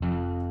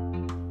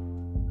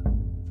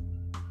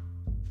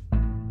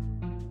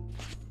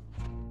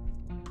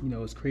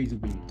It's crazy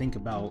when you think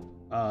about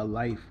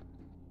life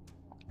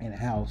and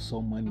how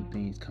so many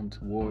things come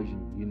towards you.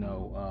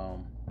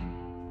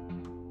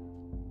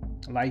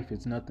 Life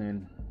is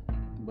nothing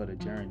but a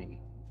journey.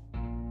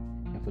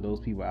 And for those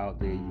people out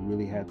there, you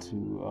really have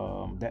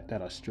to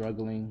that are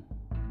struggling,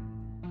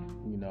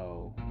 you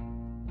know,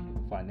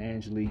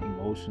 financially,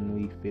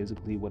 emotionally,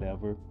 physically,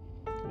 whatever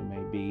it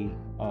may be.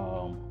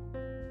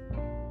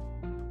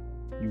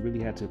 You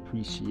really have to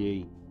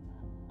appreciate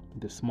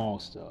the small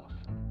stuff.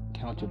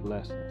 Count your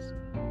blessings.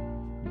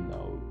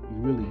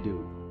 You really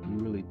do. You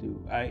really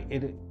do.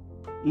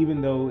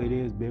 Even though it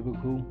is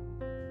biblical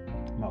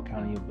about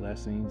counting your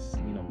blessings,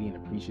 being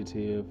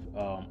appreciative.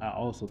 I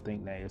also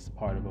think that it's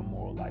part of a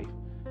moral life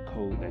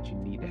code that you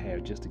need to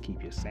have just to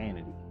keep your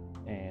sanity.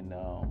 And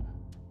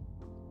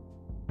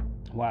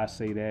why I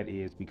say that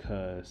is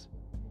because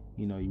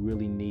you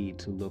really need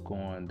to look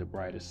on the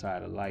brighter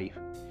side of life.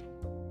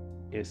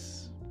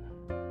 It's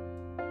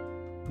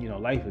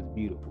life is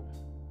beautiful.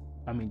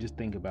 I mean, just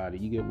think about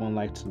it. You get one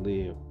life to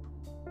live,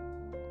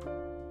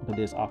 but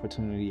there's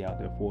opportunity out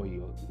there for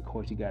you. Of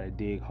course, you got to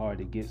dig hard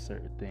to get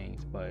certain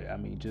things, but I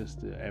mean, just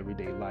the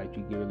everyday life,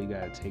 you really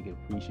got to take it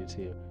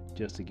appreciative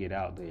just to get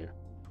out there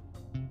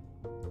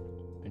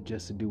and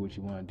just to do what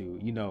you want to do.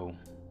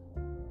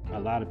 A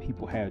lot of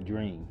people have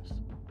dreams.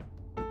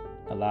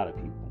 A lot of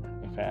people.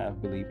 In fact, I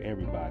believe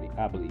everybody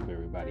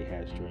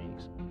has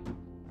dreams,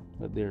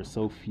 but there are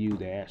so few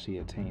that actually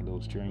attain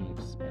those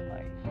dreams in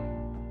life.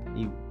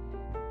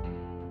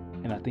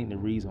 And I think the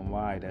reason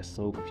why that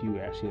so few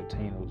actually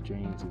obtain those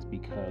dreams is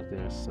because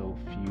there's so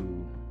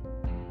few,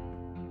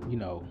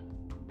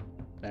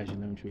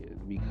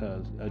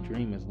 because a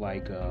dream is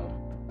like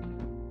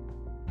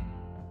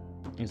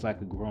it's like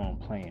a growing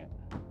plant,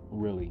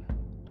 really.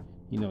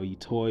 You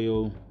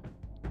toil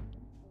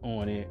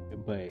on it,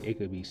 but it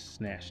could be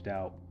snatched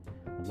out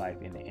of life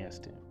in an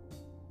instant.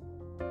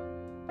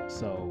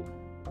 So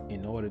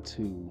in order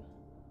to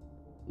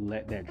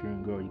let that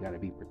dream grow, you got to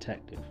be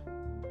protective,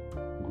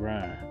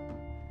 grind.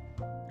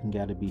 You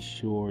got to be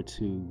sure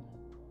to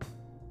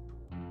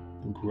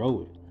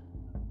grow it.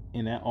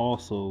 And that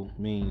also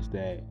means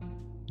that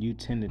you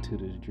tended to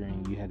this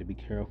dream. You had to be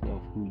careful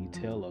of who you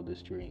tell of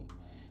this dream.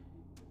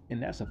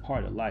 And that's a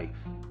part of life.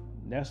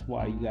 That's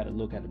why you got to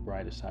look at the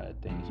brighter side of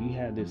things. You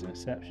have this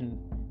inception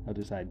of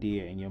this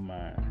idea in your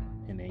mind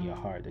and in your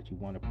heart that you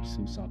want to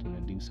pursue something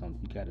and do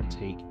something. You got to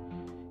take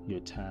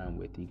your time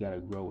with it. You got to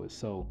grow it.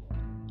 So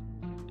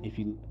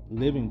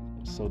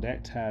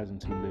that ties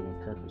into living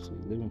purposely.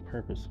 Living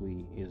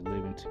purposely is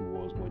living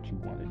towards what you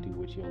want to do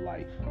with your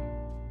life.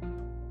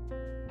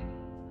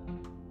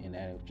 And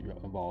that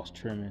involves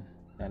trimming.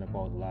 That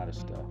involves a lot of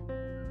stuff.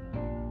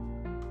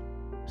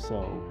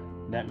 So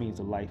that means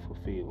a life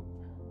fulfilled.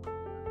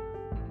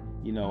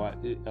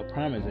 A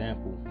prime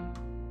example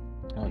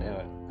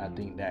that I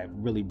think that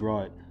really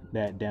brought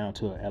that down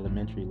to an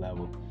elementary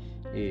level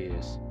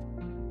is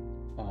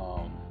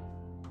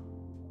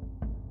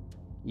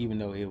even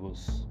though it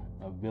was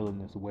a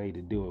villainous way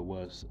to do it,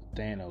 was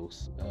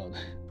Thanos of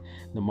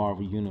the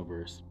Marvel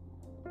Universe.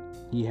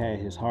 He had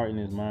his heart and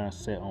his mind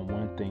set on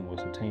one thing, was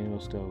obtain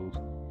those stones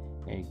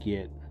and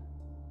get,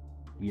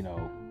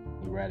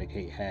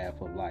 eradicate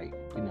half of life.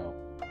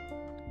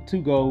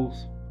 Two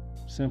goals,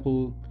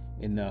 simple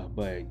enough,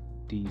 but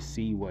do you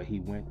see what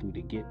he went through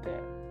to get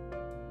that?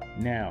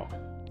 Now,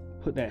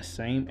 put that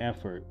same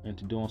effort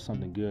into doing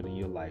something good in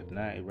your life,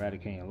 not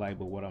eradicating life,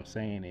 but what I'm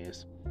saying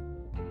is,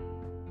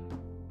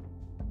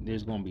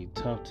 there's going to be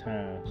tough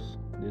times.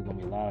 There's going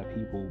to be a lot of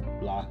people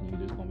blocking you.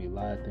 There's going to be a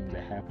lot of things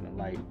that happen in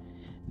life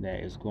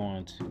that is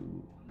going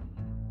to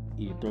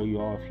either throw you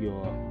off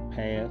your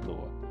path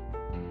or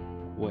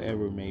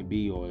whatever it may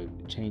be, or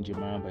change your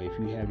mind. But if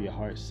you have your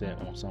heart set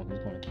on something,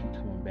 it's going to keep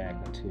coming back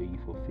until you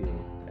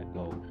fulfill that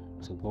goal.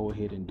 So go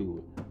ahead and do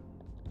it.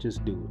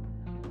 Just do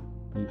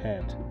it. You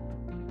have to.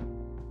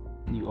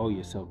 You owe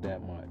yourself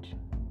that much.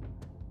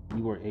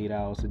 You work 8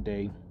 hours a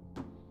day,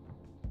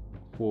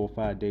 4 or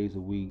 5 days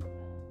a week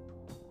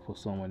for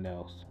someone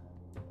else.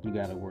 You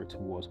got to work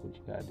towards what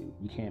you got to do.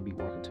 You can't be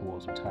working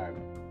towards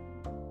retirement.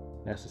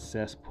 That's a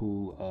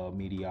cesspool of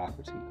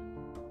mediocrity.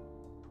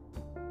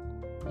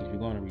 If you're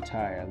going to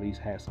retire, at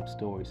least have some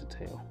stories to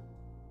tell.